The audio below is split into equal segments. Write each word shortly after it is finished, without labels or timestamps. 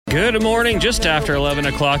Good morning. Just after 11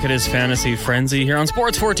 o'clock, it is Fantasy Frenzy here on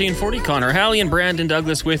Sports 1440. Connor Halley and Brandon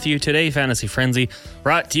Douglas with you today. Fantasy Frenzy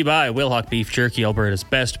brought to you by Wilhauk Beef Jerky, Alberta's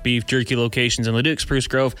best beef jerky locations in Leduc, Spruce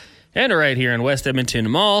Grove, and right here in West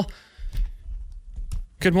Edmonton Mall.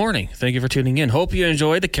 Good morning. Thank you for tuning in. Hope you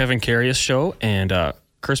enjoyed the Kevin Karius show and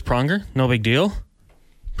Chris Pronger. No big deal.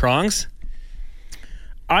 Prongs.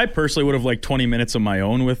 I personally would have liked 20 minutes of my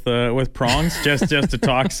own with Prongs, just to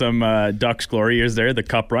talk some Ducks glory years there, the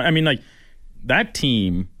cup run. I mean, like, that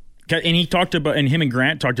team, and he talked about, and him and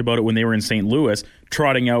Grant talked about it when they were in St. Louis,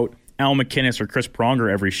 trotting out Al McInnes or Chris Pronger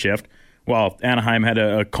every shift. Well, Anaheim had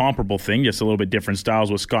a comparable thing, just a little bit different styles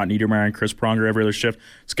with Scott Niedermayer and Chris Pronger every other shift.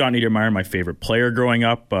 Scott Niedermayer, my favorite player growing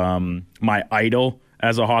up, my idol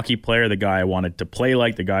as a hockey player, the guy I wanted to play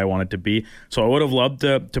like, the guy I wanted to be. So I would have loved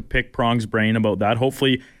to pick Prong's brain about that.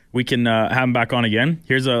 Hopefully we can have him back on again.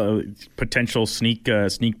 Here's a potential sneak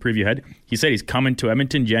preview ahead. He said he's coming to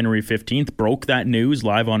Edmonton January 15th. Broke that news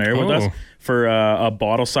live on air with us for a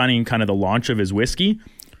bottle signing and kind of the launch of his whiskey.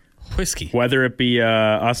 Whether it be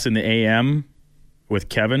us in the AM with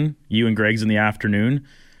Kevin, you and Greg's in the afternoon,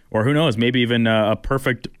 or who knows, maybe even a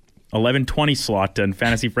perfect 11:20 slot and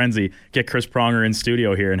Fantasy Frenzy, get Chris Pronger in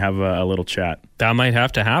studio here and have a little chat. That might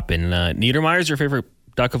have to happen. Niedermayer's your favorite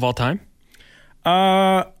Duck of all time?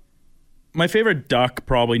 My favorite Duck,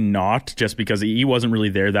 probably not, just because he wasn't really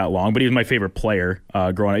there that long, but he was my favorite player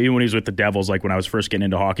growing up. Even when he was with the Devils, like when I was first getting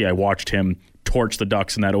into hockey, I watched him torch the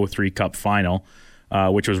Ducks in that 2003 Cup final,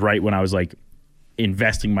 which was right when I was like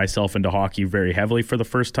investing myself into hockey very heavily for the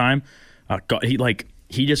first time.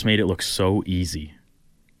 He just made it look so easy.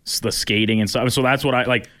 The skating and stuff. So that's what I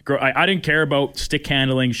like. I didn't care about stick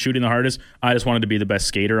handling, shooting the hardest. I just wanted to be the best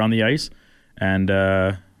skater on the ice. And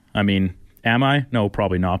I mean, am I? No,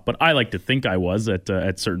 probably not. But I like to think I was at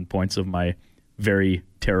certain points of my very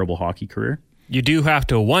terrible hockey career. You do have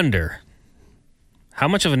to wonder how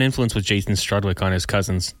much of an influence was Jason Strudwick on his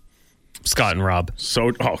cousins, Scott and Rob.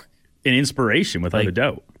 So, an inspiration without a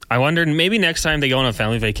doubt. I wondered, maybe next time they go on a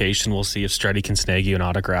family vacation, we'll see if Struddy can snag you an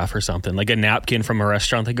autograph or something, like a napkin from a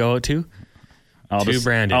restaurant they go out to.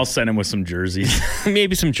 Brandon. I'll send him with some jerseys.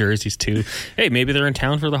 Maybe some jerseys too. Hey, maybe they're in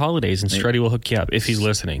town for the holidays and Struddy will hook you up if he's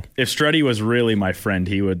listening. If Struddy was really my friend,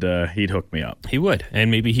 he'd hook me up. He would,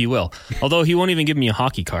 and maybe he will. Although he won't even give me a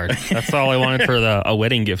hockey card. That's all I wanted for a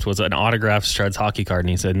wedding gift was an autographed Strud's hockey card, and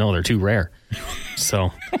he said, no, they're too rare.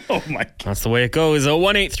 So oh my God. That's the way it goes.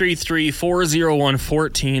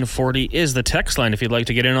 1-833-401-1440 is the text line if you'd like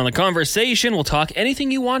to get in on the conversation. We'll talk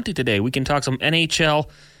anything you want to today. We can talk some NHL,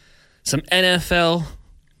 some NFL.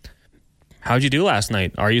 How'd you do last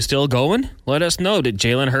night? Are you still going? Let us know. Did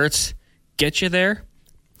Jalen Hurts get you there?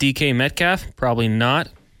 DK Metcalf? Probably not.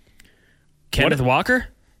 Kenneth Walker?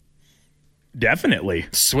 Definitely.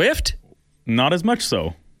 Swift? Not as much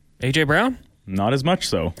so. AJ Brown? Not as much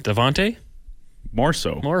so. Devontae? More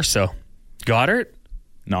so. Goddard?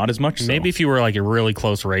 Not as much so. Maybe if you were like a really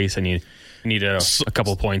close race and you needed a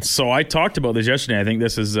couple points. So I talked about this yesterday. I think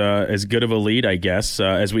this is as good of a lead, I guess,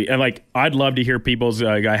 as we... I'd love to hear people's...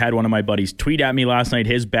 I had one of my buddies tweet at me last night,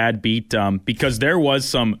 his bad beat, because there was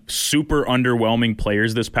some super underwhelming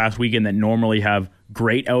players this past weekend that normally have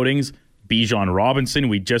great outings. Bijan Robinson,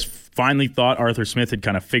 we just finally thought Arthur Smith had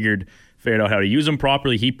kind of figured out how to use him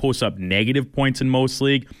properly. He posts up negative points in most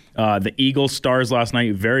league. The Eagles Stars last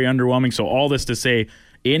night, very underwhelming. So all this to say,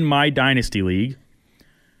 in my Dynasty League,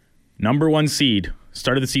 number one seed,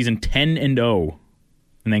 started the season 10-0,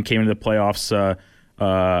 and then came into the playoffs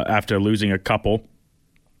after losing a couple.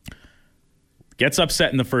 Gets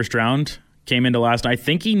upset in the first round, came into last night. I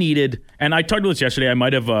think he needed, and I talked about this yesterday, I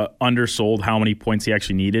might have undersold how many points he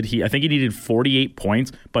actually needed. I think he needed 48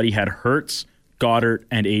 points, but he had Hurts, Goddard,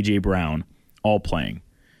 and A.J. Brown all playing.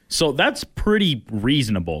 So that's pretty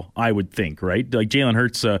reasonable, I would think, right? Like Jalen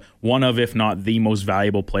Hurts, one of, if not the most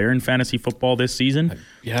valuable player in fantasy football this season.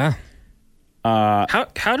 Yeah.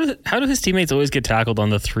 How do his teammates always get tackled on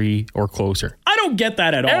the 3 or closer? I don't get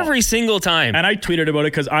that at all. Every single time. And I tweeted about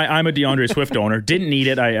it because I'm a DeAndre Swift owner. Didn't need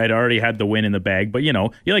it. I'd already had the win in the bag. But, you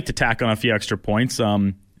like to tack on a few extra points,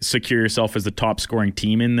 secure yourself as the top scoring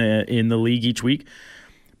team in the league each week.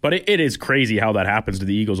 But it is crazy how that happens to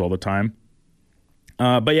the Eagles all the time.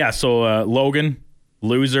 But yeah, so Logan,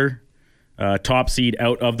 loser, top seed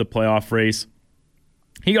out of the playoff race.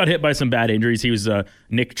 He got hit by some bad injuries. He was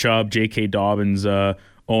Nick Chubb, J.K. Dobbins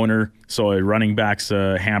owner, so running backs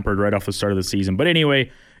hampered right off the start of the season. But anyway,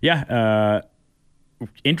 yeah,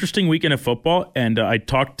 interesting weekend of football. And I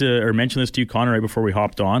mentioned this to you, Connor, right before we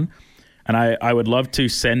hopped on. And I would love to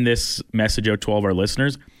send this message out to all of our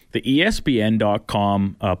listeners. The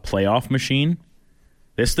ESPN.com playoff machine,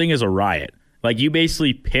 this thing is a riot. Like, you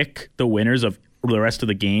basically pick the winners of the rest of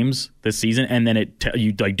the games this season, and then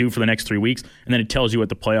you like do for the next 3 weeks, and then it tells you what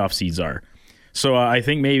the playoff seeds are. So I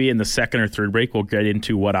think maybe in the second or third break we'll get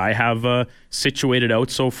into what I have situated out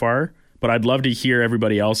so far. But I'd love to hear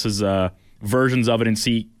everybody else's versions of it and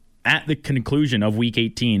see at the conclusion of Week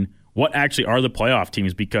 18 what actually are the playoff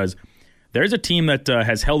teams, because there's a team that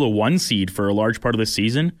has held a 1 seed for a large part of the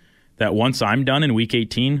season that once I'm done in Week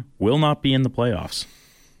 18 will not be in the playoffs.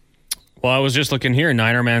 Well, I was just looking here.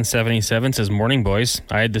 Ninerman77 says, "Morning, boys.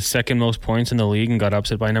 I had the second most points in the league and got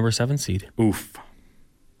upset by number 7 seed. Oof.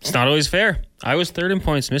 It's not always fair. I was third in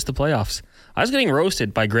points, missed the playoffs. I was getting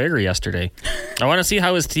roasted by Gregory yesterday. I want to see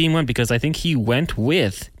how his team went because I think he went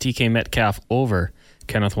with TK Metcalf over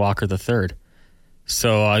Kenneth Walker III.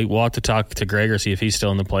 So I will have to talk to Gregor, see if he's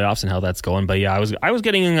still in the playoffs and how that's going. But yeah, I was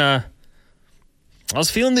getting I was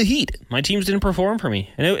feeling the heat. My teams didn't perform for me.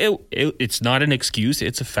 And it's not an excuse.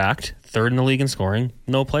 It's a fact. Third in the league in scoring.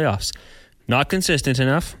 No playoffs. Not consistent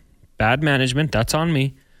enough. Bad management. That's on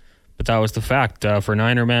me. But that was the fact. For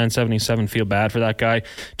Ninerman77, feel bad for that guy.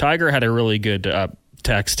 Tiger had a really good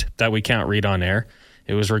text that we can't read on air.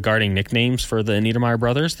 It was regarding nicknames for the Niedermeyer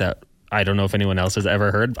brothers that I don't know if anyone else has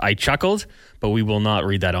ever heard. I chuckled, but we will not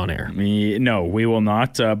read that on air. No, we will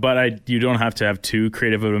not. But you don't have to have too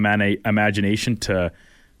creative of an imagination to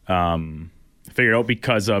figure it out,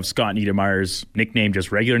 because of Scott Niedermeyer's nickname,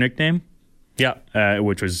 just regular nickname. Yeah,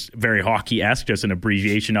 which was very hockey-esque, just an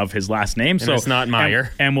abbreviation of his last name. And so it's not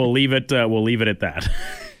Meyer, and we'll leave it. We'll leave it at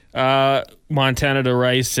that. Montana to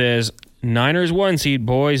Rice says, "Niners 1 seed,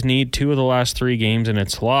 boys need 2 of the last 3 games and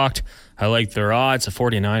it's locked. I like their odds. The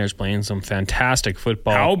 49ers playing some fantastic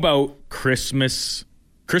football." How about Christmas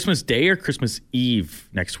Day or Christmas Eve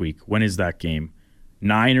next week? When is that game?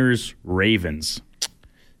 Niners Ravens.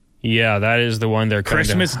 Yeah, that is the one they're kind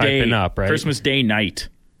of hyping up, right? Christmas Day night.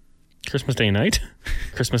 Christmas Day night?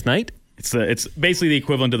 Christmas night? It's basically the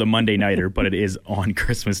equivalent to the Monday Nighter, but it is on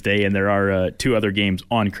Christmas Day, and there are 2 other games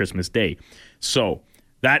on Christmas Day. So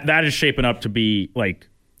that is shaping up to be like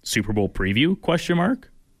Super Bowl preview, question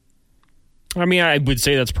mark? I mean, I would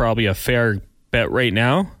say that's probably a fair bet right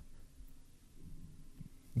now,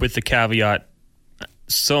 with the caveat,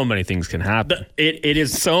 so many things can happen. It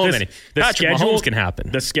is so many. Patrick Mahomes can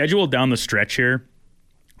happen. The schedule down the stretch here,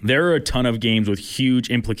 there are a ton of games with huge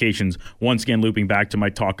implications. Once again, looping back to my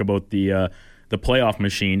talk about the playoff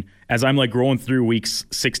machine, as I'm like going through weeks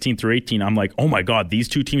 16 through 18, I'm like, oh my God, these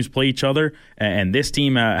 2 teams play each other, and this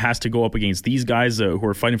team has to go up against these guys who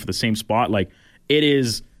are fighting for the same spot. Like,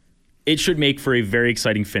 it should make for a very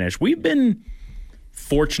exciting finish. We've been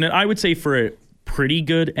fortunate, I would say, for a pretty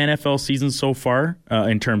good NFL season so far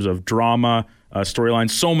in terms of drama, storylines.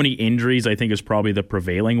 So many injuries, I think, is probably the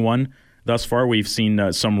prevailing one thus far. We've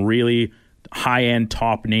seen some really high-end,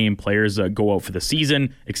 top-name players go out for the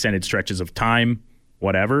season, extended stretches of time,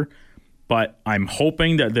 whatever. But I'm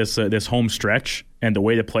hoping that this home stretch and the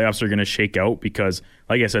way the playoffs are going to shake out, because,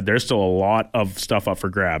 like I said, there's still a lot of stuff up for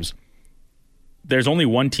grabs. There's only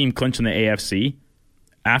one team clinching the AFC.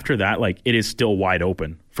 After that, like, it is still wide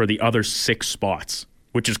open for the other 6 spots,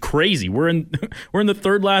 which is crazy. We're in the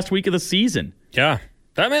third last week of the season. Yeah.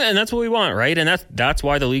 And that's what we want, right? And that's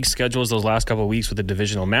why the league schedules those last couple of weeks with the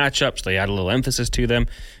divisional matchups. They add a little emphasis to them.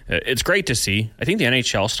 It's great to see. I think the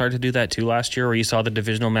NHL started to do that too last year, where you saw the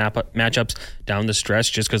divisional matchups down the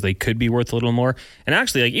stretch just because they could be worth a little more. And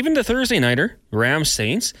actually, like, even the Thursday nighter,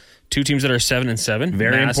 Rams-Saints, 2 teams that are 7-7.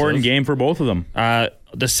 Very massive. Important game for both of them.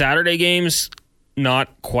 The Saturday games,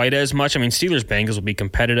 not quite as much. I mean, Steelers-Bengals will be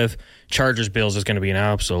competitive. Chargers-Bills is going to be an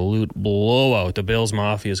absolute blowout. The Bills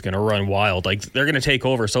Mafia is going to run wild. Like, they're going to take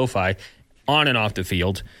over SoFi on and off the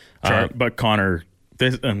field. But Connor,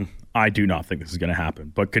 I do not think this is going to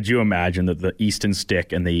happen. But could you imagine that the Easton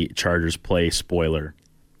Stick and the Chargers play spoiler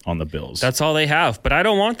on the Bills? That's all they have. But I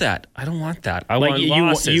don't want that. I want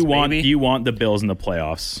losses, you want the Bills in the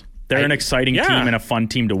playoffs. They're an exciting team and a fun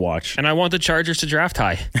team to watch. And I want the Chargers to draft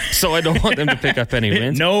high. So I don't want them to pick up any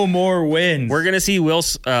wins. No more wins. We're going to see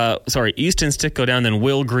Easton Stick go down, then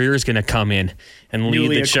Will Greer is going to come in and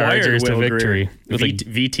lead the Chargers to victory.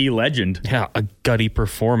 VT legend. Yeah, a gutty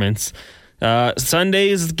performance.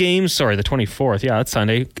 Sunday's game, the 24th. Yeah, that's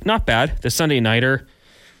Sunday. Not bad. The Sunday nighter,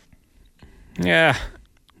 yeah,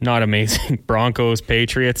 not amazing. Broncos,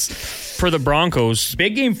 Patriots. For the Broncos,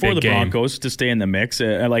 big game for the Broncos to stay in the mix.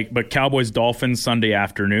 But Cowboys, Dolphins Sunday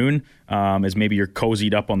afternoon is maybe you're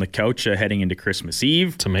cozied up on the couch heading into Christmas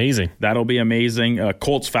Eve. It's amazing. That'll be amazing.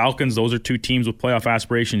 Colts, Falcons. Those are 2 teams with playoff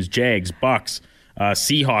aspirations. Jags, Bucks,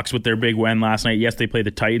 Seahawks with their big win last night. Yes, they played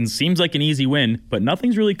the Titans. Seems like an easy win, but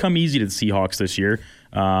nothing's really come easy to the Seahawks this year.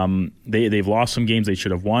 They've lost some games they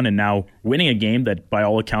should have won, and now winning a game that by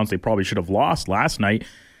all accounts they probably should have lost last night.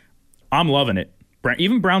 I'm loving it.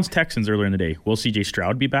 Even Browns Texans earlier in the day. Will CJ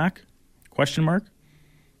Stroud be back? Question mark.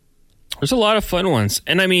 There's a lot of fun ones,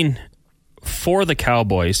 and I mean, for the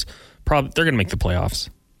Cowboys, they're going to make the playoffs,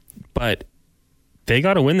 but they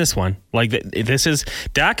got to win this one. Like,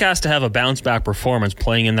 Dak has to have a bounce back performance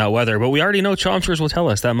playing in that weather. But we already know Chomskers will tell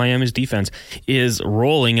us that Miami's defense is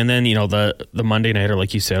rolling. And then, the Monday nighter,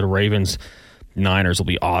 like you said, Ravens, Niners will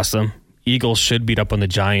be awesome. Eagles should beat up on the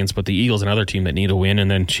Giants, but the Eagles, another team that need a win.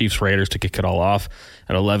 And then Chiefs, Raiders to kick it all off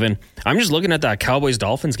at 11. I'm just looking at that Cowboys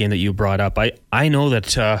Dolphins game that you brought up. I know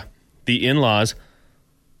that the in-laws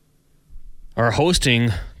are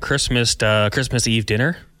hosting Christmas Eve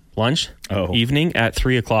dinner. Lunch evening at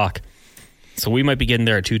 3:00, so we might be getting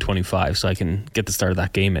there at 2:25, so I can get the start of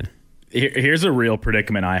that game in. Here's a real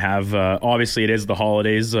predicament I have. Obviously, it is the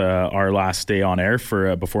holidays. Our last day on air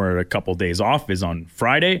before a couple days off is on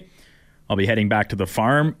Friday. I'll be heading back to the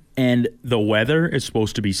farm, and the weather is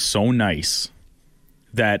supposed to be so nice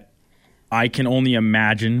that I can only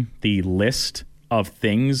imagine the list of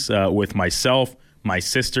things with myself, my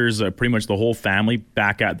sisters, pretty much the whole family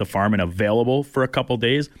back at the farm and available for a couple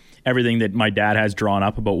days. Everything that my dad has drawn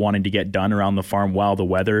up about wanting to get done around the farm while the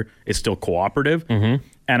weather is still cooperative. Mm-hmm.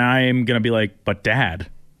 And I'm going to be like, but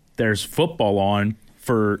Dad, there's football on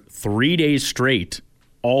for 3 days straight,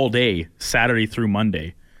 all day, Saturday through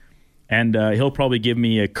Monday. And he'll probably give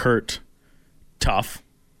me a curt tough,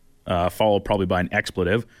 followed probably by an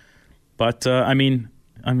expletive. But I'm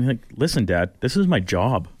like, listen, Dad, this is my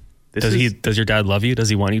job. Does your dad love you? Does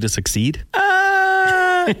he want you to succeed?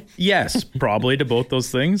 Yes, probably to both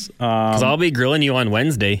those things. Because I'll be grilling you on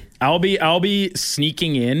Wednesday. I'll be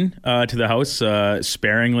sneaking in to the house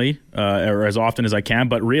sparingly or as often as I can.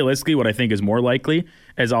 But realistically, what I think is more likely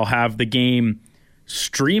is I'll have the game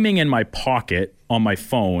streaming in my pocket on my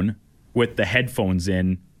phone with the headphones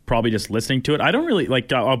in, probably just listening to it. I don't really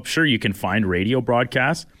like. I'm sure you can find radio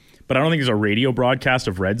broadcasts, but I don't think there's a radio broadcast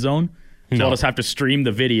of Red Zone. So I'll just have to stream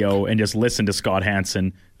the video and just listen to Scott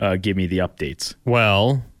Hansen give me the updates.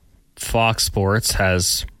 Well, Fox Sports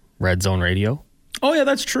has Red Zone Radio. Oh, yeah,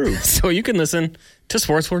 that's true. So you can listen to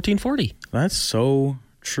Sports 1440. That's so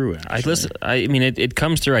true, actually. It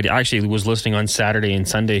comes through. I actually was listening on Saturday and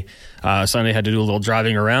Sunday. Sunday had to do a little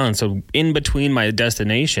driving around. So in between my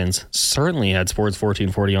destinations, certainly had Sports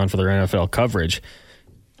 1440 on for their NFL coverage.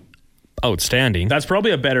 Outstanding. That's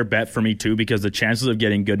probably a better bet for me too, because the chances of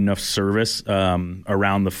getting good enough service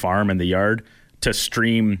around the farm and the yard to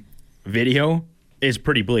stream video is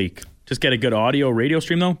pretty bleak. Just get a good audio radio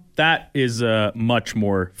stream though. That is much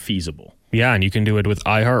more feasible. Yeah, and you can do it with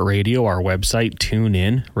iHeartRadio, our website,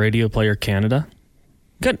 TuneIn, Radio Player Canada.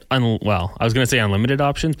 Good. I was going to say unlimited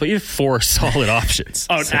options, but you have 4 solid options.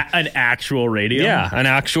 Oh, so, an actual radio? Yeah, an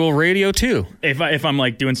actual radio too. If I'm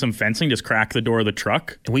like doing some fencing, just crack the door of the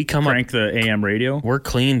truck. Crank the AM radio. We're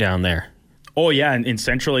clean down there. Oh yeah, and in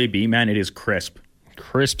Central AB, man, it is crisp.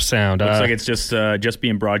 Crisp sound. Looks like it's just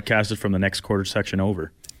being broadcasted from the next quarter section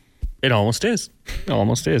over. It almost is.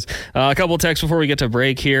 A couple of texts before we get to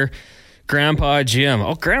break here. Grandpa Jim.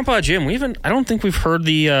 Oh, Grandpa Jim. I don't think we've heard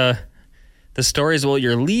the stories about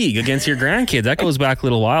your league against your grandkids. That goes back a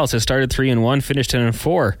little while. So started 3-1, finished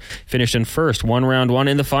 10-4, finished in first, won round 1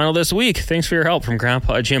 in the final this week. Thanks for your help from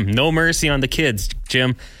Grandpa Jim. No mercy on the kids,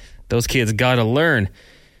 Jim. Those kids got to learn.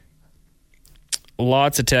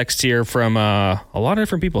 Lots of text here from a lot of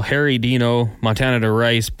different people. Harry, Dino, Montana to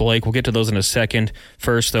Rice, Blake. We'll get to those in a second.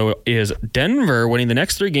 First, though, is Denver winning the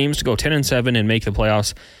next 3 games to go 10-7 and make the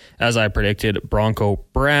playoffs, as I predicted. Bronco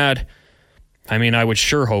Brad. I would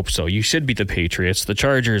sure hope so. You should beat the Patriots. The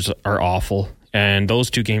Chargers are awful, and those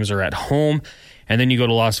 2 games are at home. And then you go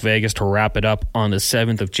to Las Vegas to wrap it up on the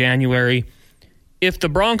 7th of January. If the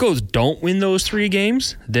Broncos don't win those 3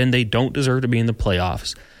 games, then they don't deserve to be in the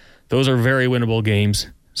playoffs. Those are very winnable games,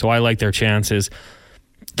 so I like their chances.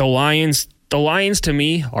 The Lions to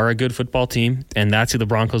me are a good football team, and that's who the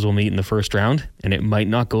Broncos will meet in the first round, and it might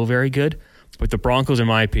not go very good. But the Broncos, in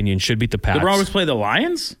my opinion, should beat the Pats. The Broncos play the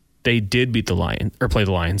Lions? They did beat the Lions, or play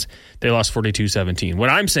the Lions. They lost 42-17. What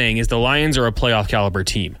I'm saying is the Lions are a playoff caliber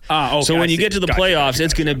team. Okay, so when you get to the playoffs,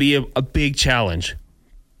 it's going to be a big challenge.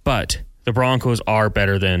 But the Broncos are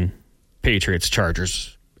better than Patriots,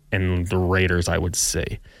 Chargers, and the Raiders, I would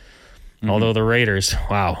say. Mm-hmm. Although the Raiders,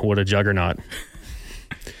 wow, what a juggernaut.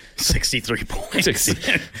 63 points.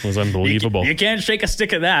 60 was unbelievable. You can't shake a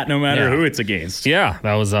stick at that no matter who it's against. Yeah,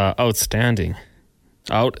 that was outstanding.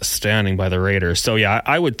 Outstanding by the Raiders. So, yeah,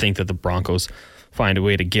 I would think that the Broncos find a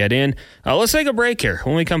way to get in. Let's take a break here.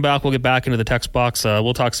 When we come back, we'll get back into the text box.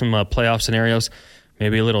 We'll talk some playoff scenarios.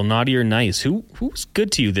 Maybe a little naughty or nice. Who's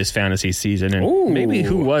good to you this fantasy season? And maybe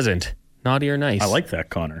who wasn't? Naughty or nice? I like that,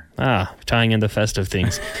 Connor. Tying in the festive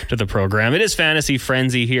things to the program. It is Fantasy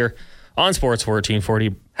Frenzy here on Sports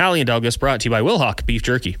 1440. Hallie and Douglas, brought to you by Wilhauk Beef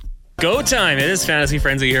Jerky. Go time. It is Fantasy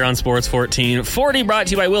Frenzy here on Sports 1440, brought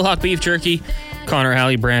to you by Wilhauk Beef Jerky. Connor,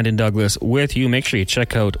 Hallie, Brandon, Douglas with you. Make sure you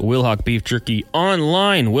check out Wilhauk Beef Jerky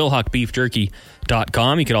online,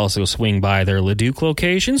 wilhaukbeefjerky.com. You could also swing by their Leduc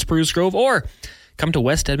location, Spruce Grove, or come to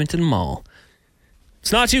West Edmonton Mall.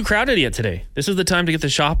 It's not too crowded yet today. This is the time to get the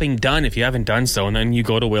shopping done if you haven't done so. And then you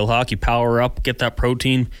go to Wilhauk, you power up, get that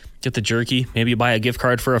protein, get the jerky. Maybe you buy a gift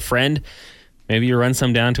card for a friend. Maybe you run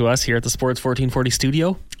some down to us here at the Sports 1440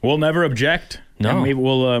 studio. We'll never object. No. And maybe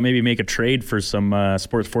we'll maybe make a trade for some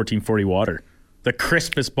Sports 1440 water. The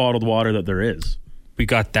crispest bottled water that there is. We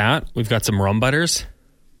got that. We've got some rum butters.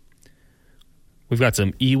 We've got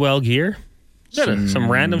some E-Well gear.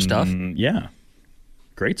 Some random stuff. Yeah.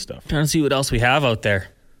 Great stuff. Trying to see what else we have out there.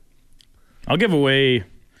 I'll give away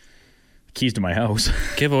keys to my house.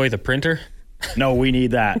 Give away the printer. No, we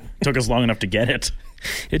need that. Took us long enough to get it.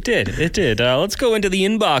 It did. Let's go into the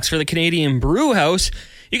inbox for the Canadian Brew House.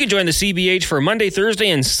 You can join the CBH for Monday,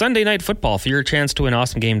 Thursday, and Sunday night football for your chance to win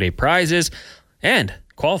awesome game day prizes and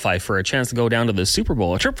qualify for a chance to go down to the Super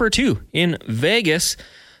Bowl. A trip for two in Vegas.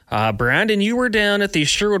 Brandon, you were down at the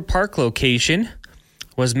Sherwood Park location.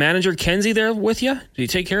 Was manager Kenzie there with you? Did he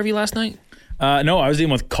take care of you last night? No, I was in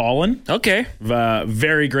with Colin. Okay.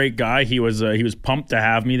 Very great guy. He was pumped to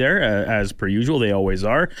have me there, as per usual. They always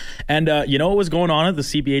are. And you know what was going on at the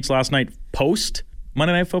CBH last night post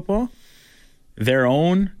Monday Night Football? Their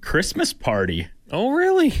own Christmas party. Oh,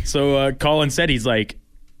 really? So Colin said,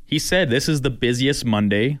 he said, this is the busiest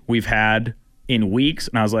Monday we've had in weeks.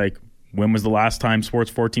 And I was like, when was the last time Sports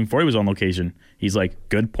 1440 was on location? He's like,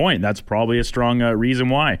 good point. That's probably a strong reason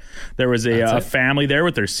why. There was a family there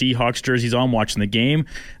with their Seahawks jerseys on watching the game.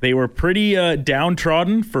 They were pretty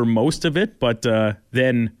downtrodden for most of it, but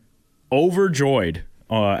then overjoyed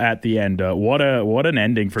at the end. What an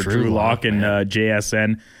ending for Drew Lock and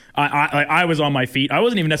JSN. I was on my feet. I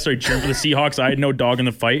wasn't even necessarily cheering for the Seahawks. I had no dog in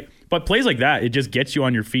the fight. But plays like that, it just gets you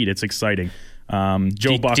on your feet. It's exciting.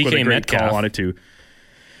 Joe Buck with a great call on it too.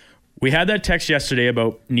 We had that text yesterday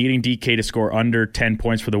about needing DK to score under 10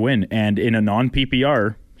 points for the win, and in a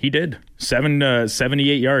non-PPR, he did.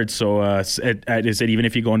 78 yards, so I said even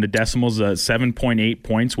if you go into decimals, 7.8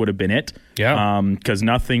 points would have been it. Yeah. Because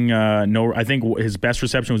nothing, I think his best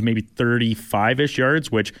reception was maybe 35-ish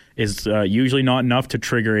yards, which is usually not enough to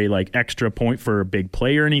trigger a extra point for a big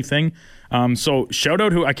play or anything. So shout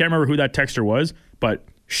out I can't remember who that texter was, but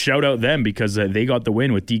shout out them because they got the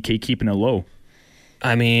win with DK keeping it low.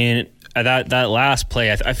 I mean, that last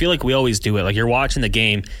play, I feel like we always do it. Like you're watching the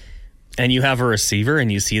game and you have a receiver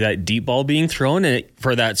and you see that deep ball being thrown and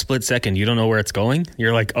for that split second, you don't know where it's going.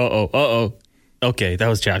 You're like, uh-oh. Okay, that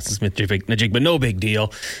was Jackson Smith-Njigba, but no big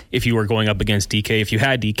deal. If you were going up against DK, if you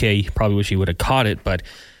had DK, you probably wish he would have caught it. But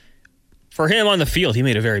for him on the field, he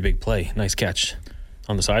made a very big play. Nice catch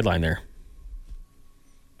on the sideline there.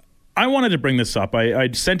 I wanted to bring this up. I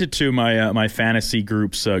sent it to my fantasy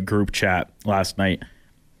group's group chat last night.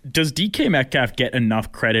 Does DK Metcalf get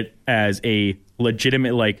enough credit as a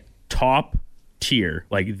legitimate top tier,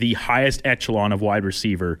 the highest echelon of wide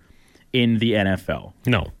receiver in the NFL?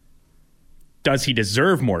 No. Does he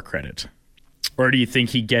deserve more credit? Or do you think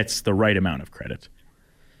he gets the right amount of credit?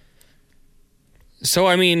 So,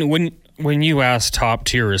 I mean, when you ask top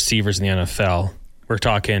tier receivers in the NFL, we're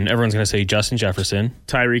talking, everyone's going to say Justin Jefferson,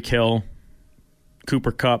 Tyreek Hill,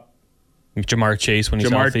 Cooper Kupp, Jamar Chase when he's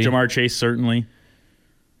healthy. Jamar Chase, certainly.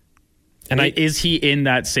 And is he in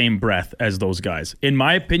that same breath as those guys? In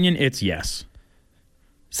my opinion, it's yes.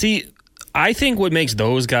 See, I think what makes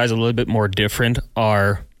those guys a little bit more different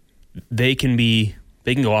are they can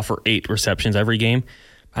go off for 8 receptions every game.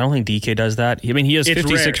 I don't think DK does that. I mean, he has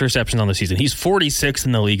 56 receptions on the season. He's 46th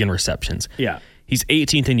in the league in receptions. Yeah. He's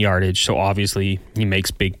 18th in yardage, so obviously he makes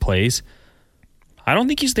big plays. I don't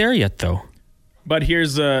think he's there yet, though. But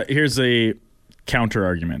here's a counter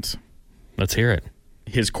argument. Let's hear it.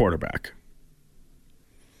 His quarterback.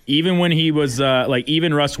 Even when he was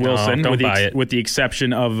even Russ Wilson, with the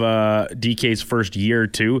exception of DK's first year or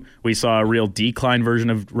two, we saw a real decline version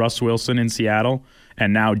of Russ Wilson in Seattle,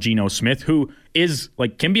 and now Geno Smith, who is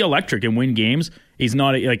can be electric and win games. He's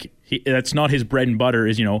not that's not his bread and butter.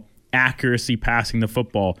 Is accuracy passing the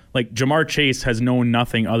football. Jamar Chase has known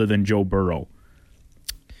nothing other than Joe Burrow.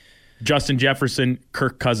 Justin Jefferson,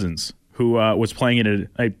 Kirk Cousins. who was playing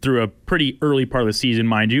through a pretty early part of the season,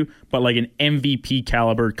 mind you, but like an MVP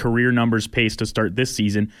caliber career numbers pace to start this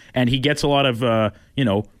season. And he gets a lot of,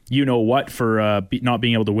 what for not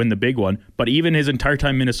being able to win the big one. But even his entire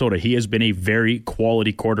time in Minnesota, he has been a very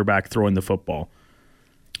quality quarterback throwing the football.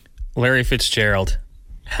 Larry Fitzgerald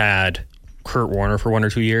had Kurt Warner for 1 or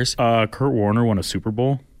 2 years. Kurt Warner won a Super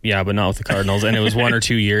Bowl. Yeah, but not with the Cardinals. And it was 1 or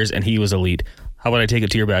 2 years, and he was elite. How about I take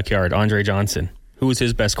it to your backyard? Andre Johnson. Who was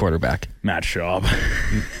his best quarterback? Matt Schaub.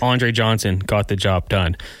 Andre Johnson got the job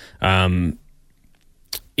done.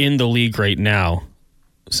 In the league right now,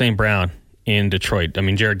 St. Brown in Detroit. I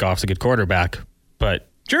mean, Jared Goff's a good quarterback, but...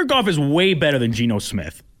 Jared Goff is way better than Geno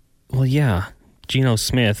Smith. Well, yeah, Geno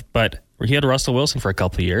Smith, but he had Russell Wilson for a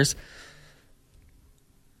couple of years.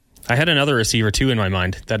 I had another receiver, too, in my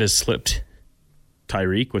mind that has slipped.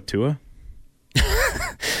 Tyreek with Tua?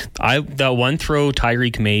 That one throw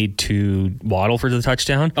Tyreek made to Waddle for the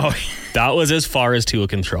touchdown, that was as far as Tua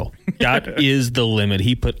can throw. That is the limit.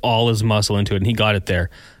 He put all his muscle into it, and he got it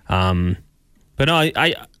there. But no,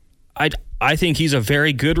 I think he's a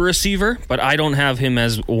very good receiver, but I don't have him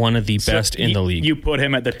as one of the best in the league. You put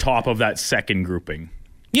him at the top of that second grouping.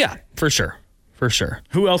 Yeah, for sure. For sure.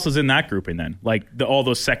 Who else is in that grouping then? Like all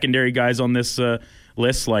those secondary guys on this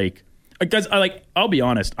list, like... Because I'll be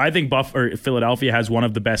honest, I think Philadelphia has one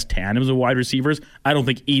of the best tandems of wide receivers. I don't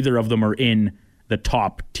think either of them are in the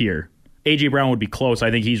top tier. A.J. Brown would be close.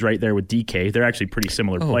 I think he's right there with DK. They're actually pretty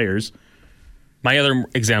similar players. My other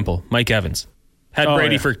example, Mike Evans. Had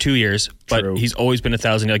Brady for 2 years, but True. He's always been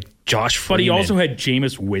 1,000. Like Josh Freeman. But he also had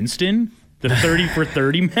Jameis Winston, the 30 for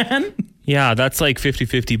 30 man. Yeah, that's like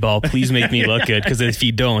 50-50 ball. Please make me look good, because if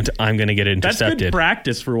you don't, I'm going to get intercepted. That's good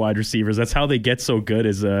practice for wide receivers. That's how they get so good,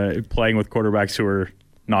 is playing with quarterbacks who are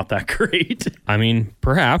not that great. I mean,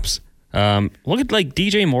 perhaps. Look at like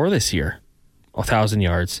DJ Moore this year, 1,000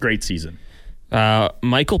 yards. Great season.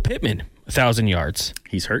 Michael Pittman, 1,000 yards.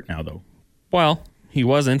 He's hurt now, though. Well, he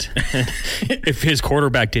wasn't. If his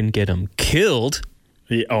quarterback didn't get him killed.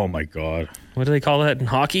 Oh, my God. What do they call that in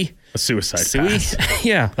hockey? A suicide pass.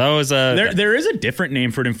 Yeah, that was there is a different name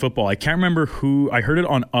for it in football. I can't remember who. I heard it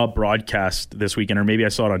on a broadcast this weekend, or maybe I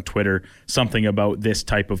saw it on Twitter, something about this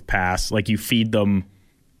type of pass. Like you feed them,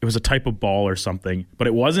 it was a type of ball or something, but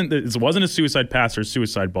it wasn't a suicide pass or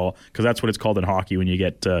suicide ball, because that's what it's called in hockey when you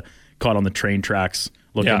get caught on the train tracks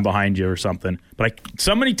looking behind you or something. But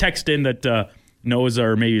somebody texted in that knows,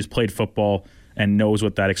 or maybe has played football and knows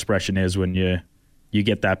what that expression is when you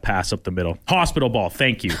get that pass up the middle. Hospital ball.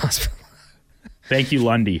 Thank you. Thank you,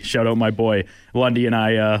 Lundy. Shout out my boy. Lundy and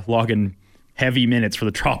I logging heavy minutes for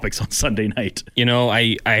the Tropics on Sunday night. You know,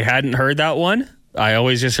 I hadn't heard that one. I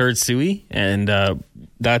always just heard Suey, and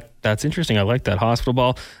that's interesting. I like that. Hospital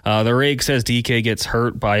ball. The Rake says DK gets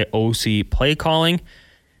hurt by OC play calling.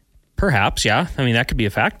 Perhaps, yeah. I mean, that could be a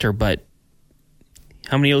factor, but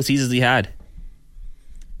how many OCs has he had?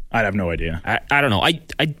 I'd have no idea. I don't know. I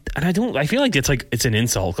feel like it's an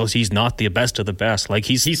insult, because he's not the best of the best. Like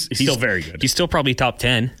he's still very good. He's still probably top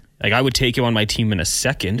 10. Like I would take him on my team in a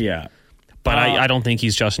second. Yeah. But I don't think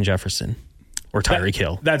he's Justin Jefferson or Tyreek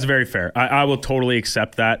Hill. That's very fair. I will totally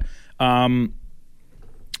accept that. I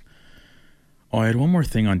had one more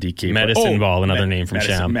thing on DK. Medicine ball, another name from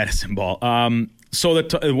Sham. Medicine ball. So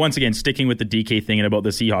once again, sticking with the DK thing and about the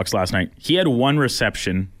Seahawks last night, he had one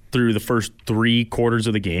reception through the first 3 quarters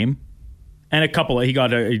of the game, and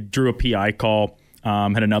he drew a PI call,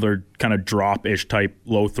 had another kind of drop-ish type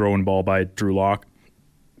low throwing ball by Drew Lock.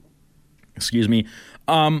 Excuse me.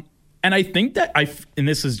 And I think that and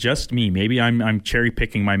this is just me, maybe I'm cherry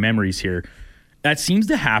picking my memories here. That seems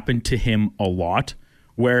to happen to him a lot,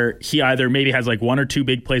 where he either maybe has like 1 or 2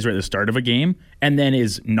 big plays right at the start of a game and then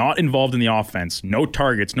is not involved in the offense, no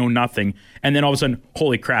targets, no nothing. And then all of a sudden,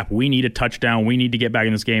 holy crap, we need a touchdown. We need to get back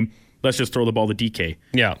in this game. Let's just throw the ball to DK.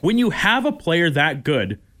 Yeah. When you have a player that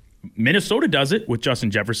good, Minnesota does it with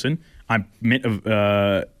Justin Jefferson.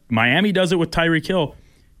 Miami does it with Tyreek Hill.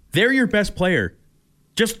 They're your best player.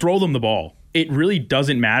 Just throw them the ball. It really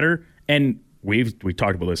doesn't matter. And we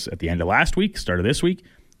talked about this at the end of last week, start of this week.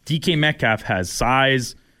 DK Metcalf has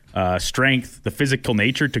size, strength, the physical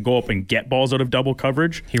nature to go up and get balls out of double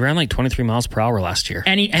coverage. He ran like 23 miles per hour last year.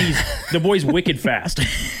 And he's the boy's wicked fast.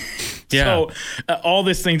 Yeah. So all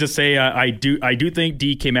this thing to say, I do think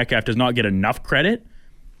DK Metcalf does not get enough credit,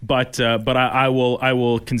 but I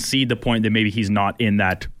will concede the point that maybe he's not in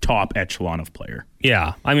that top echelon of player.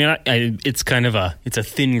 Yeah, I mean, it's kind of a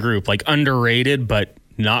thin group, like underrated, but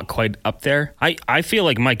not quite up there. I feel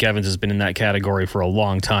like Mike Evans has been in that category for a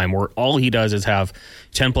long time, where all he does is have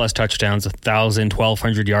 10 plus touchdowns, 1,000,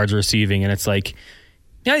 1,200 yards receiving, and it's like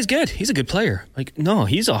Yeah, he's good. He's a good player. Like, no,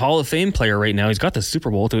 he's a Hall of Fame player right now. He's got the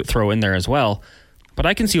Super Bowl to throw in there as well. But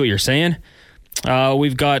I can see what you're saying.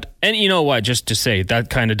 We've got, and you know what, just to say, that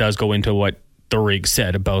kind of does go into what the rig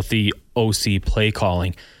said about the OC play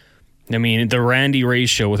calling. I mean, the Randy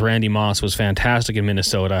ratio with Randy Moss was fantastic in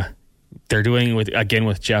Minnesota. They're doing it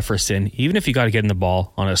with Jefferson. Even if you got to get in the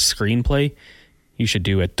ball on a screenplay, you should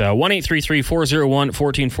do it.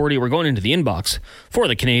 1-833-401-1440. We're going into the inbox for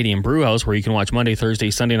the Canadian Brewhouse, where you can watch Monday,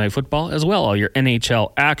 Thursday, Sunday Night Football, as well all your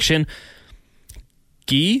NHL action.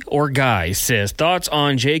 Guy or Guy says, thoughts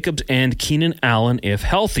on Jacobs and Keenan Allen if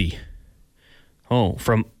healthy? Oh,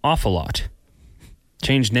 from Awful Lot.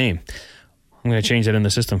 Change name. I'm going to change that in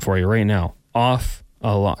the system for you right now. Off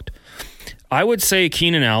a lot. I would say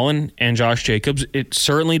Keenan Allen and Josh Jacobs, it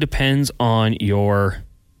certainly depends on your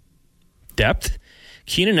depth.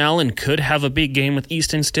 Keenan Allen could have a big game with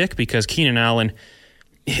Easton Stick because Keenan Allen,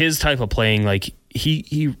 his type of playing, like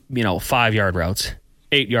he 5-yard routes,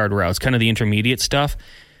 8-yard routes, kind of the intermediate stuff.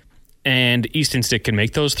 And Easton Stick can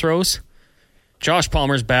make those throws. Josh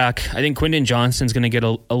Palmer's back. I think Quinton Johnston's going to get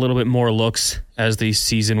a little bit more looks as the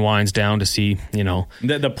season winds down to see,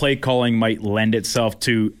 The play calling might lend itself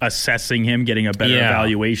to assessing him, getting a better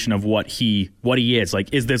evaluation of what he is.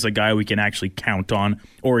 Like, is this a guy we can actually count on,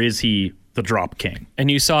 or is he the drop king? And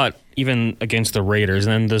you saw it even against the Raiders,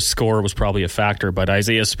 and then the score was probably a factor, but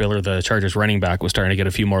Isaiah Spiller, the Chargers running back, was starting to get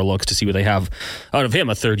a few more looks to see what they have out of him,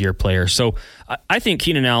 a third-year player. So I think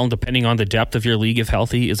Keenan Allen, depending on the depth of your league, if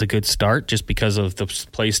healthy, is a good start just because of the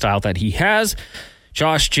play style that he has.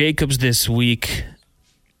 Josh Jacobs this week,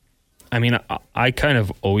 I mean, I kind of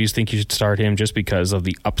always think you should start him just because of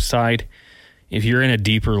the upside. If you're in a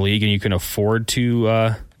deeper league and you can afford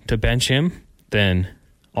to bench him, then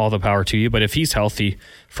all the power to you. But if he's healthy,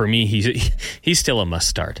 for me, he's still a must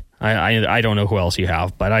start. I don't know who else you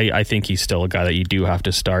have, but I think he's still a guy that you do have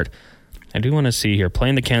to start. I do want to see here,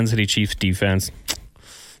 playing the Kansas City Chiefs defense,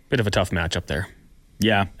 bit of a tough matchup there.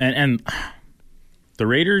 Yeah, and the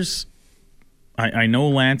Raiders, I know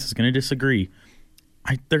Lance is going to disagree.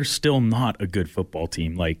 They're still not a good football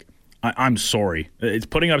team. Like, I'm sorry. It's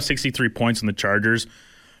putting up 63 points on the Chargers.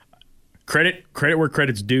 Credit where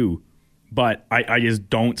credit's due. But I just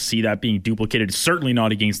don't see that being duplicated. Certainly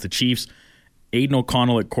not against the Chiefs. Aiden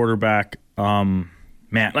O'Connell at quarterback. Man,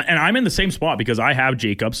 and I'm in the same spot because I have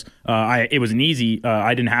Jacobs. It was an easy.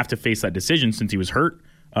 I didn't have to face that decision since he was hurt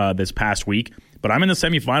this past week. But I'm in the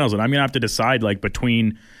semifinals, and I'm going to have to decide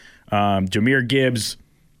between Jahmyr Gibbs.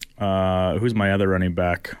 Who's my other running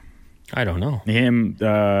back? I don't know. Him,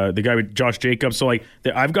 the guy with Josh Jacobs. So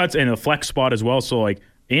I've got in a flex spot as well. So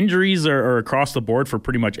injuries are across the board for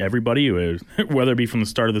pretty much everybody, whether it be from the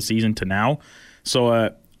start of the season to now. So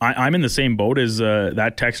I'm in the same boat as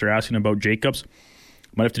that texter asking about Jacobs.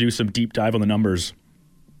 Might have to do some deep dive on the numbers.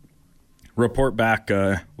 Report back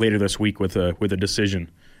later this week with a decision,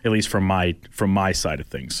 at least from my side of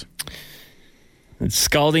things.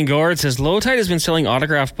 Scalding Gourd says, Low Tide has been selling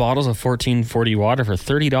autographed bottles of 1440 water for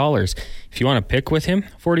 $30. If you want to pick with him,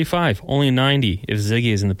 $45. Only $90 if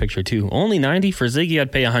Ziggy is in the picture too. Only $90 for Ziggy,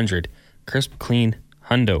 I'd pay $100. Crisp, clean,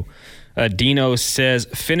 hundo. Dino says,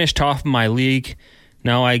 finished top of my league.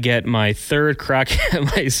 Now I get my third crack at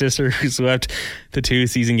my sister who swept the 2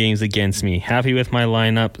 season games against me. Happy with my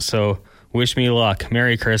lineup, so wish me luck.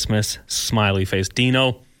 Merry Christmas. Smiley face.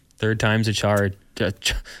 Dino, third time's a charm. The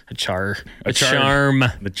charm.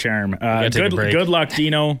 Good luck,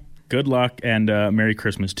 Dino. Good luck, and Merry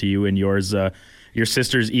Christmas to you and yours. Your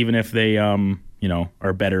sisters, even if they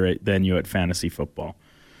are better than you at fantasy football.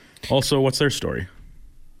 Also, what's their story?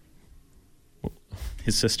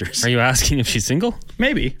 His sisters. Are you asking if she's single?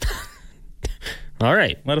 Maybe. All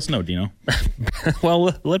right. Let us know, Dino.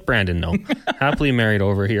 Well, let Brandon know. Happily married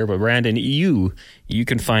over here, but Brandon, you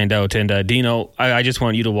can find out. And Dino, I just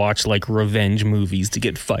want you to watch revenge movies to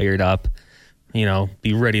get fired up.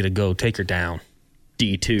 Be ready to go. Take her down.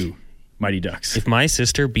 D2, Mighty Ducks. If my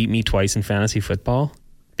sister beat me twice in fantasy football,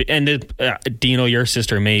 and Dino, your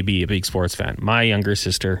sister may be a big sports fan. My younger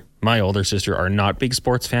sister, my older sister are not big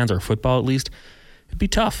sports fans, or football at least. It'd be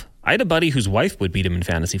tough. I had a buddy whose wife would beat him in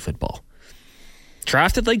fantasy football.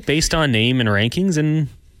 Drafted based on name and rankings, and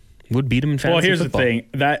would beat him in fantasy football. Well, here's football. the thing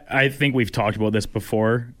that I think we've talked about this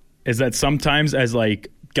before, is that sometimes as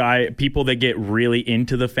people that get really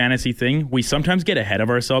into the fantasy thing, we sometimes get ahead of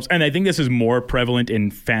ourselves. And I think this is more prevalent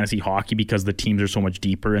in fantasy hockey because the teams are so much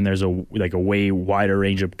deeper and there's a way wider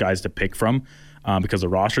range of guys to pick from because the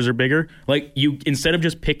rosters are bigger. You, instead of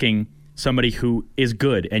just picking somebody who is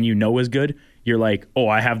good and is good, you're like, oh,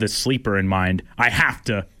 I have this sleeper in mind. I have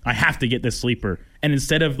to get this sleeper. And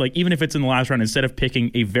instead of even if it's in the last round, instead of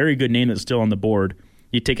picking a very good name that's still on the board,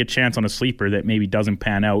 you take a chance on a sleeper that maybe doesn't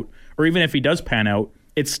pan out. Or even if he does pan out,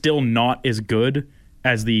 it's still not as good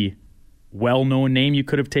as the well-known name you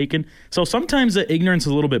could have taken. So sometimes the ignorance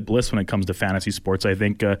is a little bit bliss when it comes to fantasy sports, I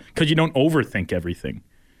think, because you don't overthink everything.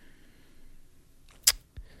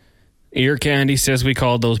 Ear Candy says we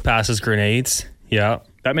called those passes grenades. Yeah.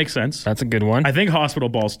 That makes sense. That's a good one. I think hospital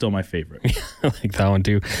ball is still my favorite. I like that one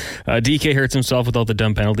too. DK hurts himself with all the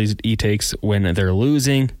dumb penalties he takes when they're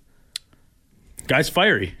losing. Guy's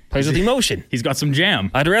fiery. Plays with emotion. He's got some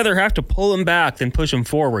jam. I'd rather have to pull him back than push him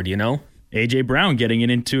forward, you know? A.J. Brown getting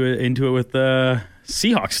into it with the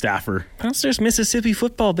Seahawks staffer. That's just Mississippi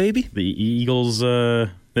football, baby. The Eagles,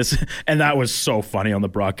 and that was so funny on the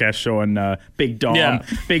broadcast show. And Big Dom, Yeah.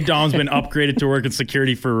 Big Dom's been upgraded to work in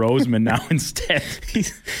security for Roseman now instead.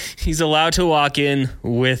 He's allowed to walk in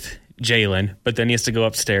with Jalen, but then he has to go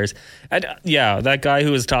upstairs. That guy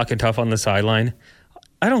who was talking tough on the sideline,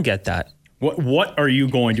 I don't get that. What are you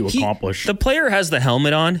going to accomplish? The player has the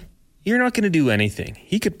helmet on. You're not going to do anything.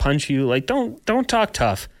 He could punch you. Like, don't talk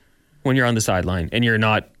tough when you're on the sideline and you're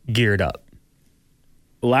not geared up.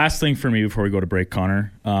 Last thing for me before we go to break,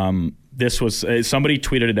 Connor. This was somebody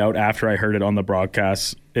tweeted it out after I heard it on the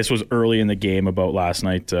broadcast. This was early in the game about last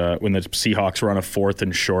night when the Seahawks were on a 4th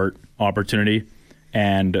and short opportunity,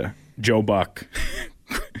 and Joe Buck.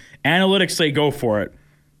 Analytics say go for it,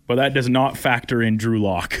 but that does not factor in Drew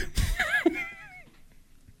Lock.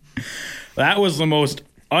 That was the most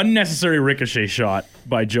unnecessary ricochet shot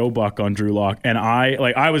by Joe Buck on Drew Lock, and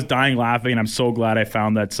I was dying laughing, and I'm so glad I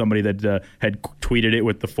found that somebody that had tweeted it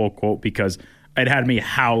with the full quote, because it had me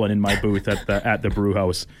howling in my booth at the brew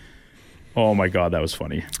house. Oh my God, that was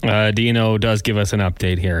funny. Dino does give us an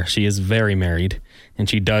update here. She is very married, and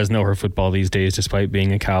she does know her football these days despite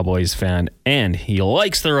being a Cowboys fan, and he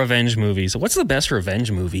likes the revenge movies. What's the best revenge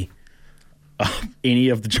movie? Any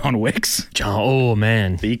of the John Wicks. Oh,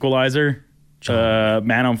 man. The Equalizer.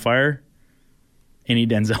 Man on Fire. Any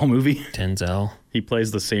Denzel movie. Denzel. He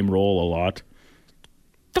plays the same role a lot.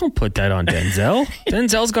 Don't put that on Denzel.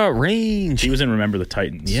 Denzel's got range. He was in Remember the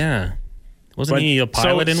Titans. Yeah. Wasn't he a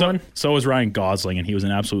pilot in one? So was Ryan Gosling, and he was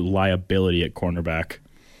an absolute liability at cornerback.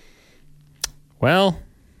 Well,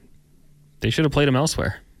 they should have played him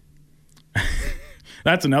elsewhere.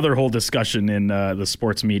 That's another whole discussion in the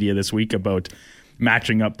sports media this week about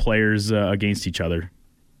matching up players against each other.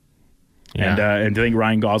 Yeah. And I think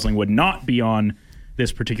Ryan Gosling would not be on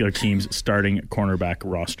this particular team's starting cornerback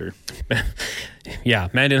roster. Yeah,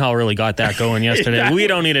 Mendenhall really got that going yesterday. We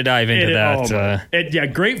don't need to dive into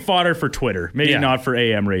that. Great fodder for Twitter. Maybe not for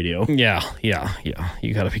AM radio. Yeah.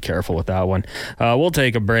 You got to be careful with that one. We'll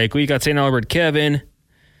take a break. We got St. Albert Kevin,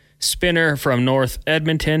 Spinner from North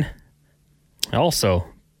Edmonton. Also,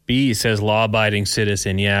 B says law-abiding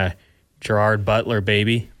citizen. Yeah, Gerard Butler,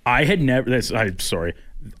 baby. I'd never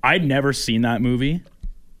seen that movie.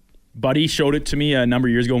 Buddy showed it to me a number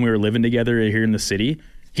of years ago when we were living together here in the city.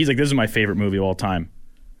 He's like, this is my favorite movie of all time.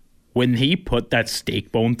 When he put that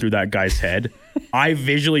steak bone through that guy's head, I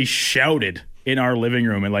visually shouted in our living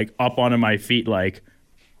room and like up onto my feet like,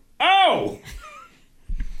 oh!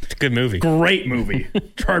 It's a good movie. Great movie.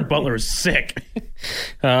 Gerard Butler is sick.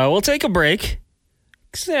 We'll take a break.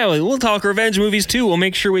 Yeah, we'll talk revenge movies too. We'll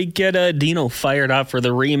make sure we get Dino fired up for the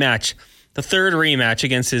rematch. The third rematch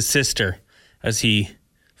against his sister as he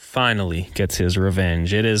finally gets his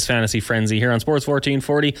revenge. It is Fantasy Frenzy here on Sports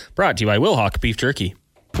 1440, brought to you by Wilhauk Beef Jerky.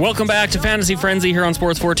 Welcome back to Fantasy Frenzy here on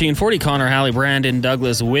Sports 1440. Connor, Hallie, Brandon,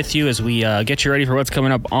 Douglas with you as we get you ready for what's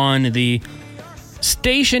coming up on the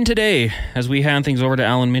station today as we hand things over to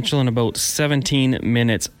Alan Mitchell in about 17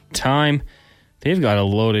 minutes time. They've got a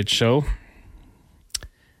loaded show.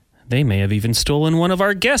 They may have even stolen one of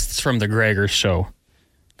our guests from the Gregor show,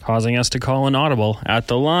 causing us to call an audible at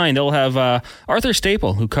the line. They'll have Arthur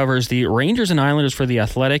Staple, who covers the Rangers and Islanders for The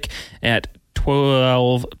Athletic at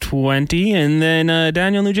 12:20, and then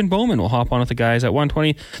Daniel Nugent-Bowman will hop on with the guys at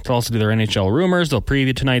 1:20. They'll also do their NHL rumors. They'll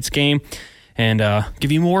preview tonight's game and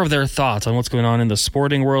give you more of their thoughts on what's going on in the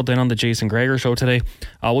sporting world. And on the Jason Gregor show today,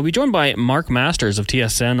 we'll be joined by Mark Masters of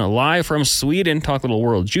TSN live from Sweden, talk little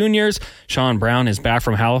World Juniors. Sean Brown is back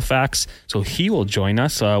from Halifax, so he will join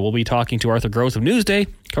us. We'll be talking to Arthur Gross of Newsday,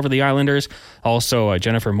 cover the Islanders. Also,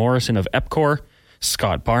 Jennifer Morrison of Epcor,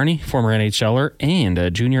 Scott Barney, former NHLer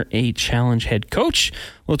and Junior A Challenge head coach.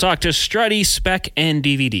 We'll talk to Struddy, Spec, and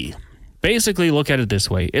DVD. Basically, look at it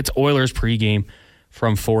this way. It's Oilers pregame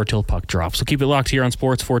from 4 till puck drop. So keep it locked here on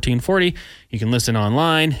Sports 1440. You can listen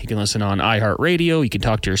online. You can listen on iHeartRadio. You can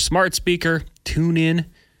talk to your smart speaker. Tune in.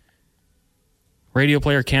 Radio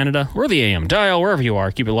Player Canada or the AM dial, wherever you are.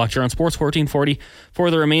 Keep it locked here on Sports 1440 for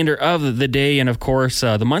the remainder of the day. And of course,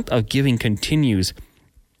 the month of giving continues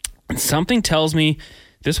Something tells me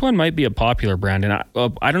this one might be a popular brand, and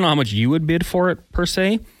I don't know how much you would bid for it per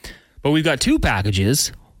se, but we've got two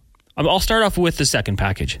packages. I'll start off with the second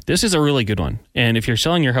package. This is a really good one, and if you're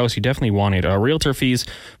selling your house, you definitely want it. Realtor fees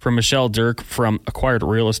from Michelle Dirk from Acquired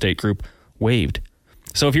Real Estate Group waived.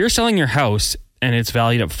 So if you're selling your house and it's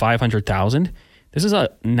valued at $500,000, this is a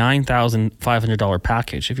 $9,500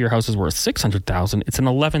 package. If your house is worth $600,000, it's an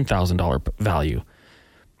 $11,000 value.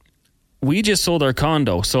 We just sold our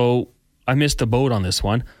condo, so I missed the boat on this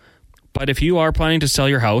one. But if you are planning to sell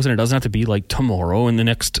your house, and it doesn't have to be like tomorrow, in the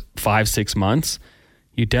next 5-6 months,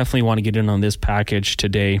 you definitely want to get in on this package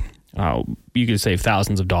today. You could save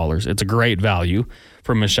thousands of dollars. It's a great value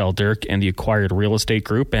from Michelle Dirk and the Acquired Real Estate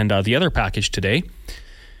Group. And the other package today,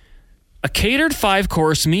 a catered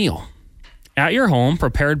 5-course meal at your home,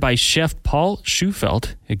 prepared by Chef Paul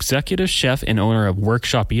Schufelt, executive chef and owner of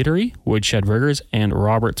Workshop Eatery, Woodshed Burgers, and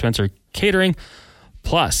Robert Spencer Catering,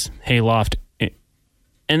 plus Hayloft.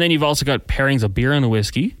 And then you've also got pairings of beer and the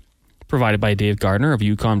whiskey, provided by Dave Gardner of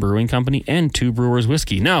Yukon Brewing Company and Two Brewers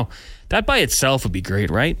Whiskey. Now, that by itself would be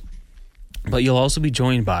great, right? But you'll also be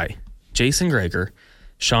joined by Jason Gregor,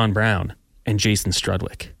 Sean Brown, and Jason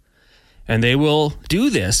Strudwick. And they will do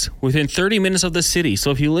this within 30 minutes of the city.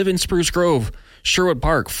 So if you live in Spruce Grove, Sherwood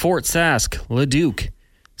Park, Fort Sask, Leduc,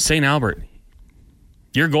 St. Albert,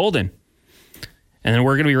 you're golden. And then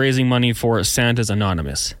we're going to be raising money for Santa's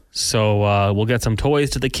Anonymous. So we'll get some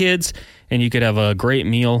toys to the kids, and you could have a great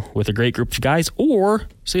meal with a great group of guys, or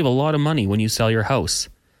save a lot of money when you sell your house.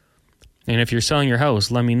 And if you're selling your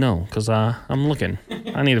house, let me know, because I'm looking.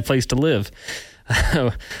 I need a place to live.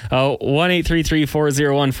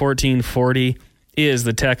 1-833-401-1440 is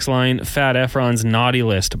the text line. Fat Efron's naughty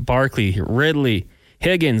list. Barkley, Ridley,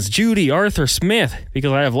 Higgins, Judy, Arthur Smith,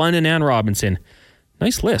 because I have London and Robinson.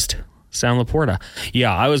 Nice list. Sam Laporta.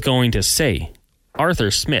 Yeah, I was going to say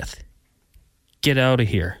Arthur Smith. Get out of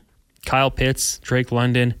here. Kyle Pitts, Drake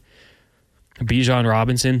London, Bijan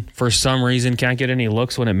Robinson, for some reason can't get any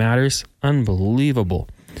looks when it matters. Unbelievable.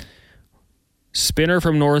 Spinner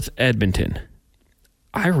from North Edmonton.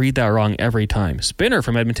 I read that wrong every time. Spinner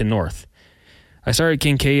from Edmonton North. I started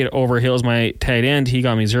Kincaid over Hill's my tight end. He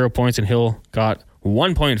got me 0 points and Hill got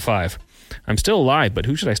 1.5. I'm still alive, but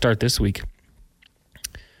who should I start this week?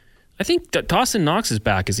 I think Dawson Knox is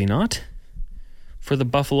back, is he not? For the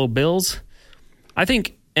Buffalo Bills. I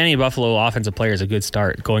think any Buffalo offensive player is a good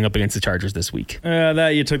start going up against the Chargers this week.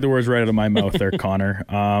 That you took the words right out of my mouth there, Connor.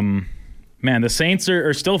 Man, the Saints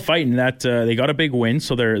are still fighting. That they got a big win,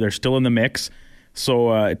 so they're still in the mix. So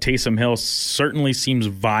Taysom Hill certainly seems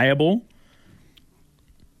viable.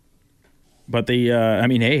 But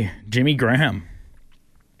Jimmy Graham,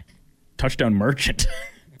 touchdown merchant.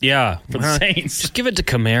 Yeah, for the Saints. Just give it to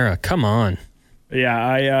Kamara. Come on.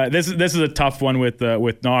 Yeah, this is a tough one with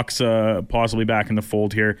Knox possibly back in the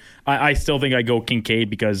fold here. I still think I go Kincaid,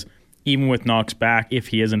 because even with Knox back, if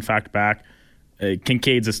he is in fact back,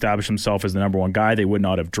 Kincaid's established himself as the number one guy. They would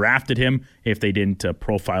not have drafted him if they didn't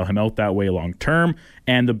profile him out that way long term.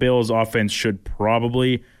 And the Bills' offense should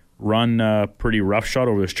probably run pretty roughshod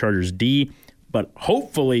over this Chargers D. But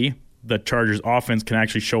hopefully the Chargers' offense can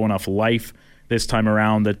actually show enough life this time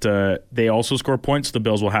around that they also score points. So the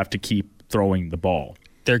Bills will have to keep throwing the ball.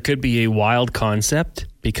 There could be a wild concept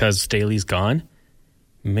because Staley's gone.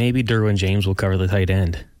 Maybe Derwin James will cover the tight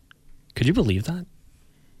end. Could you believe that?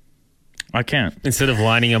 I can't. Instead of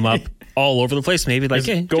lining him up all over the place, maybe like,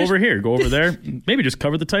 hey, go over here, go over there. Maybe just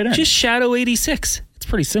cover the tight end. Just shadow 86. It's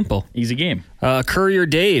pretty simple. Easy game. Courier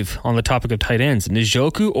Dave on the topic of tight ends.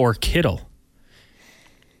 Njoku or Kittle?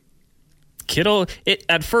 Kittle,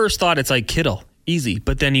 at first thought it's like Kittle. Easy.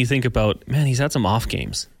 But then you think about, man, he's had some off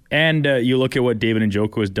games. And you look at what David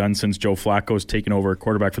Njoku has done since Joe Flacco's taken over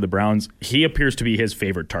quarterback for the Browns. He appears to be his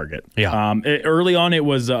favorite target. Yeah. Early on, it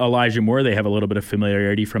was Elijah Moore. They have a little bit of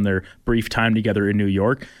familiarity from their brief time together in New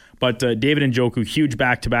York. But David Njoku, huge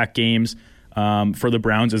back-to-back games for the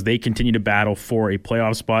Browns as they continue to battle for a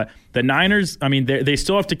playoff spot. The Niners, I mean, they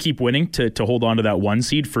still have to keep winning to hold on to that one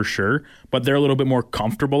seed for sure, but they're a little bit more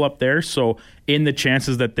comfortable up there. So in the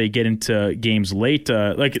chances that they get into games late,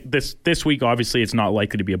 like this week, obviously it's not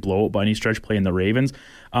likely to be a blowout by any stretch playing the Ravens.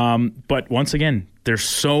 But once again, there's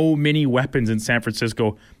so many weapons in San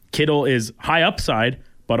Francisco. Kittle is high upside,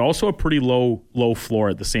 but also a pretty low floor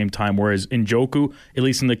at the same time. Whereas Njoku, at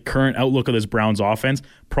least in the current outlook of this Browns offense,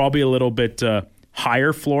 probably a little bit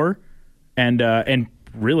higher floor and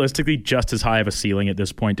realistically just as high of a ceiling at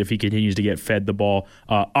this point if he continues to get fed the ball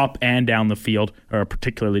up and down the field, or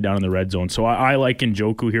particularly down in the red zone. So I like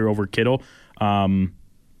Njoku here over Kittle.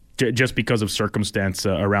 just because of circumstance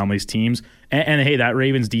around these teams. And hey, that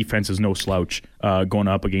Ravens defense is no slouch going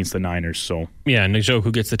up against the Niners. So yeah,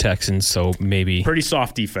 Njoku gets the Texans, so maybe pretty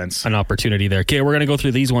soft defense. An opportunity there. Okay, we're going to go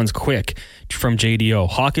through these ones quick from JDO.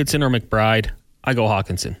 Hawkinson or McBride? I go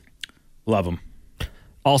Hawkinson. Love him.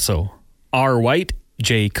 Also, R. White,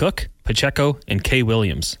 J. Cook, Pacheco, and K.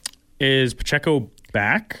 Williams. Is Pacheco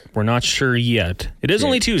back? We're not sure yet. It is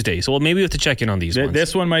only Tuesday, so maybe we have to check in on these ones.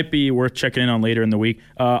 This one might be worth checking in on later in the week.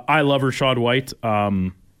 I love Rachaad White.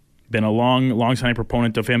 Been a long-time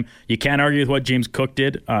proponent of him. You can't argue with what James Cook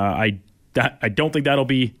did. I don't think that'll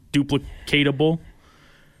be duplicatable.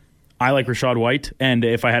 I like Rachaad White, and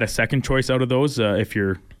if I had a second choice out of those, if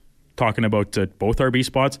you're talking about both RB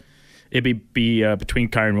spots, it'd be between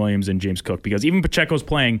Kyren Williams and James Cook, because even Pacheco's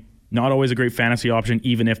playing, not always a great fantasy option,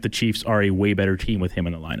 even if the Chiefs are a way better team with him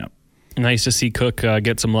in the lineup. Nice to see Cook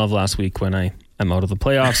get some love last week when I'm out of the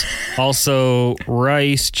playoffs. Also,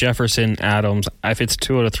 Rice, Jefferson, Adams. If it's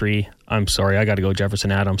 2 out of 3, I'm sorry, I got to go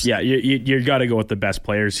Jefferson, Adams. Yeah, you got to go with the best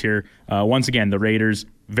players here. Once again, the Raiders,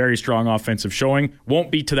 very strong offensive showing. Won't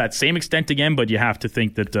be to that same extent again, but you have to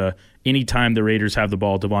think that anytime the Raiders have the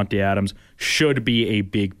ball, Davante Adams should be a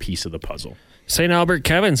big piece of the puzzle. St. Albert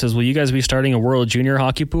Kevin says, will you guys be starting a World Junior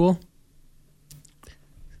Hockey pool?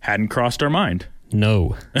 Hadn't crossed our mind.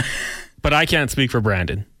 No. But I can't speak for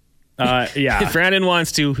Brandon. Yeah. If Brandon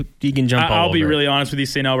wants to, he can jump all over. I'll be really honest with you,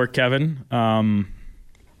 St. Albert Kevin.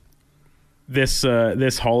 This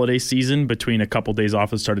holiday season, between a couple days off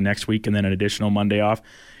at the start of next week and then an additional Monday off,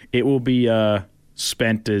 it will be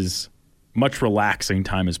spent as much relaxing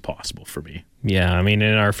time as possible for me. Yeah, I mean,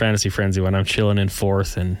 in our fantasy frenzy, when I'm chilling in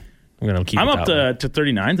 4th, and I'm going to keep. I'm up to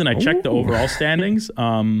 39th, and I checked the overall standings.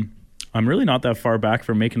 I'm really not that far back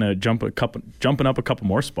from making a jumping up a couple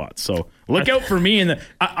more spots. So look out for me.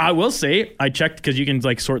 I will say, I checked, because you can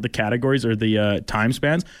sort the categories or the time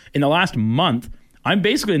spans. In the last month, I'm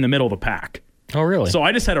basically in the middle of the pack. Oh, really? So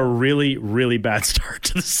I just had a really, really bad start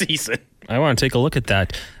to the season. I want to take a look at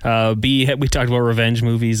that. We talked about revenge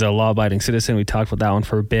movies, Law Abiding Citizen. We talked about that one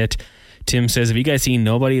for a bit. Tim says, have you guys seen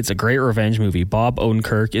Nobody? It's a great revenge movie. Bob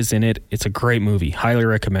Odenkirk is in it. It's a great movie. Highly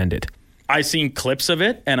recommended. I seen clips of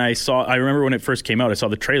it, and I remember when it first came out, I saw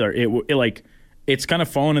the trailer. It's kind of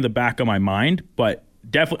fallen in the back of my mind, but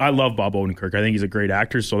definitely, I love Bob Odenkirk. I think he's a great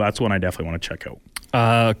actor, so that's one I definitely want to check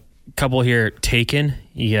out. Couple here. Taken.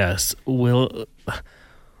 Yes. Man,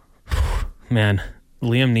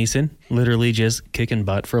 Liam Neeson literally just kicking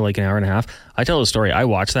butt for like an hour and a half. I tell the story. I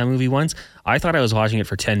watched that movie once. I thought I was watching it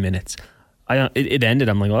for 10 minutes. It ended.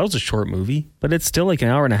 I'm like, well, that was a short movie, but it's still like an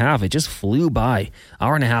hour and a half. It just flew by.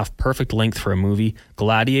 Hour and a half, perfect length for a movie.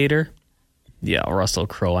 Gladiator. Yeah, Russell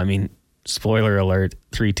Crowe. I mean, spoiler alert,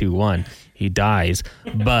 3, 2, 1. He dies,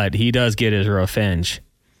 but he does get his revenge.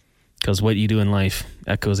 Because what you do in life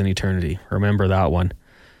echoes in eternity. Remember that one.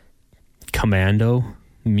 Commando,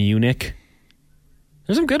 Munich.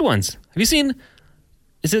 There's some good ones. Have you seen,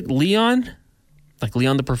 is it Leon? Like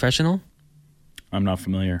Leon the Professional? I'm not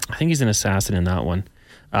familiar. I think he's an assassin in that one.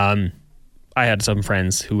 I had some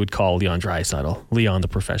friends who would call Leon Draisaitl Leon the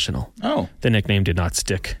Professional. Oh. The nickname did not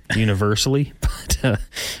stick universally, but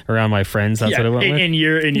around my friends, that's what it went with. In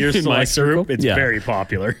your select group, it's very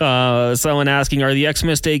popular. Someone asking, are the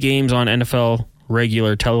Xmas Day games on NFL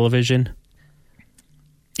regular television?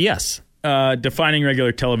 Yes. Defining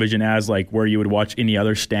regular television as like where you would watch any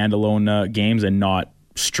other standalone games and not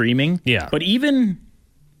streaming. Yeah. But even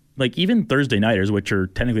Thursday nighters, which are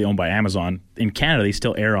technically owned by Amazon, in Canada, they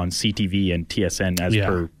still air on CTV and TSN as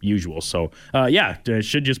per usual. So, it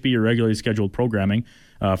should just be your regularly scheduled programming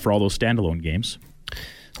for all those standalone games.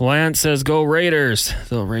 Lance says, go Raiders.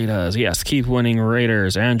 The Raiders. Yes, keep winning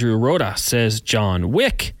Raiders. Andrew Rhoda says, John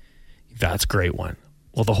Wick. That's a great one.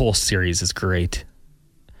 Well, the whole series is great.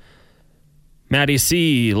 Maddie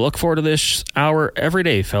C., look forward to this hour every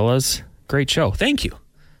day, fellas. Great show. Thank you.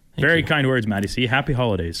 Very kind words, Maddie C. Happy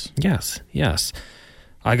holidays. Yes.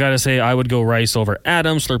 I got to say, I would go Rice over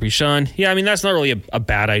Adams, Slurpee Sean. Yeah, I mean, that's not really a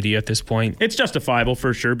bad idea at this point. It's justifiable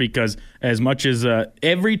for sure, because as much as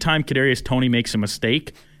every time Kadarius Toney makes a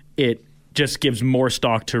mistake, it just gives more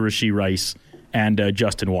stock to Rashee Rice and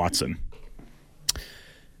Justin Watson.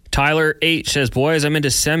 Tyler H. says, boys, I'm into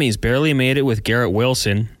semis. Barely made it with Garrett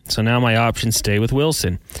Wilson, so now my options stay with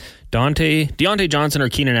Wilson. Deontay Johnson or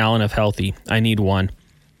Keenan Allen if healthy. I need one.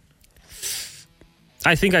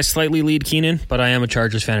 I think I slightly lead Keenan, but I am a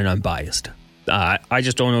Chargers fan and I'm biased. I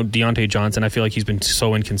just don't know Deontay Johnson. I feel like he's been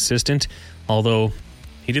so inconsistent, although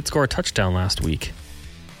he did score a touchdown last week.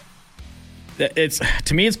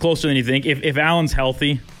 To me, it's closer than you think. If Allen's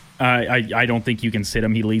healthy, I don't think you can sit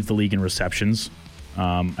him. He leads the league in receptions.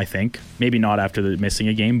 I think. Maybe not after the missing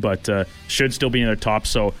a game, but should still be in the top.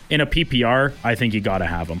 So in a PPR, I think you got to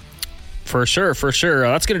have him. For sure.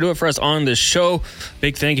 That's going to do it for us on this show.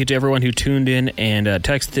 Big thank you to everyone who tuned in and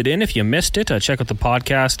texted in. If you missed it, check out the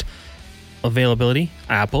podcast availability,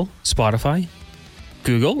 Apple, Spotify,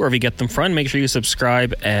 Google, wherever you get them from. Make sure you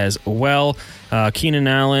subscribe as well. Keenan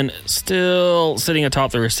Allen still sitting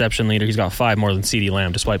atop the reception leader. He's got 5 more than CeeDee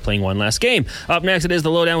Lamb despite playing one less game. Up next, it is the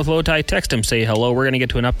Lowdown with Lowtie. Text him, say hello. We're going to get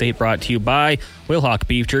to an update brought to you by Wilhauk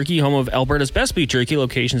Beef Jerky, home of Alberta's best beef jerky,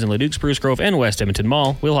 locations in Leduc, Spruce Grove, and West Edmonton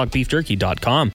Mall. WilhaukBeefJerky.com.